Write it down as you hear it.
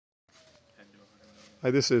Hi,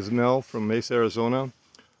 this is Mel from Mesa, Arizona.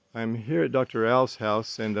 I'm here at Dr. Al's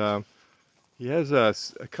house, and he has a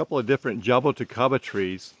couple of different Jaboticaba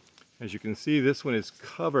trees. As you can see, this one is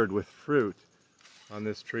covered with fruit on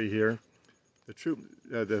this tree here.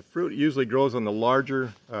 The fruit usually grows on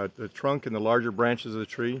the trunk and the larger branches of the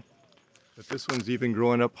tree, but this one's even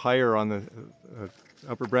growing up higher on the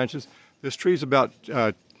upper branches. This tree is about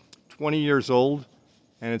 20 years old,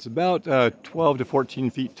 and it's about 12 to 14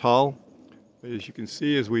 feet tall. As you can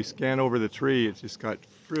see, as we scan over the tree, it's just got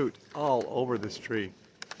fruit all over this tree.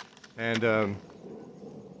 And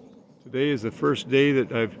today is the first day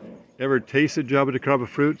that I've ever tasted Jaboticaba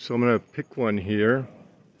fruit, so I'm going to pick one here.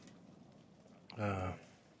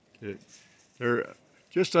 They're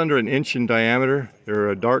just under an inch in diameter.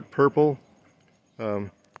 They're a dark purple.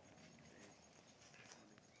 And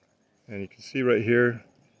you can see right here,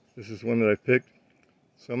 this is one that I picked.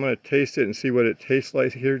 So I'm going to taste it and see what it tastes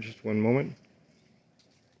like here. Just one moment.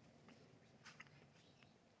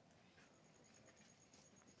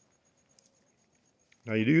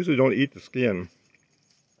 Now, you usually don't eat the skin.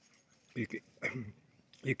 You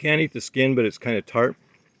can eat the skin, but it's kind of tart.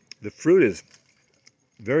 The fruit is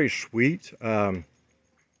very sweet. I've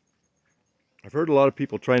heard a lot of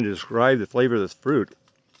people trying to describe the flavor of this fruit,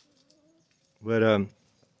 but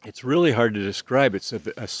it's really hard to describe. It's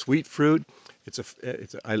a sweet fruit.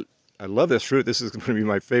 I love this fruit. This is going to be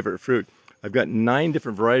my favorite fruit. I've got 9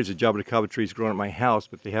 different varieties of Jaboticaba trees growing at my house,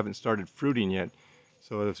 but they haven't started fruiting yet.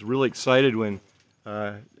 So I was really excited when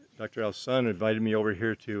Dr. Al's son invited me over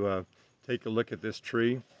here to take a look at this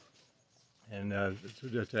tree and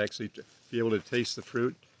to actually be able to taste the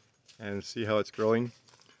fruit and see how it's growing.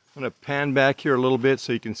 I'm going to pan back here a little bit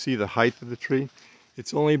so you can see the height of the tree.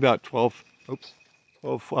 It's only about 14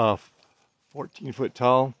 foot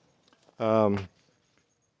tall, and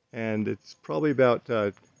it's probably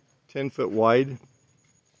about 10 foot wide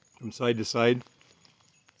from side to side.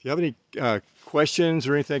 If you have any questions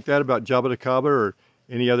or anything like that about Jaboticaba or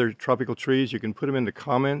any other tropical trees, you can put them in the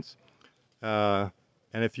comments. And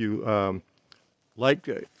if you like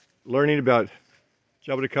learning about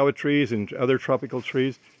Jaboticaba trees and other tropical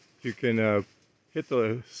trees, you can hit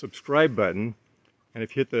the subscribe button, and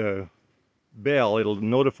if you hit the bell, it'll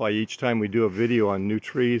notify you each time we do a video on new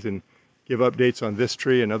trees and give updates on this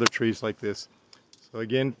tree and other trees like this. So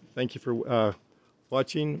again, thank you for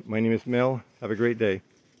watching. My name is Mel. Have a great day.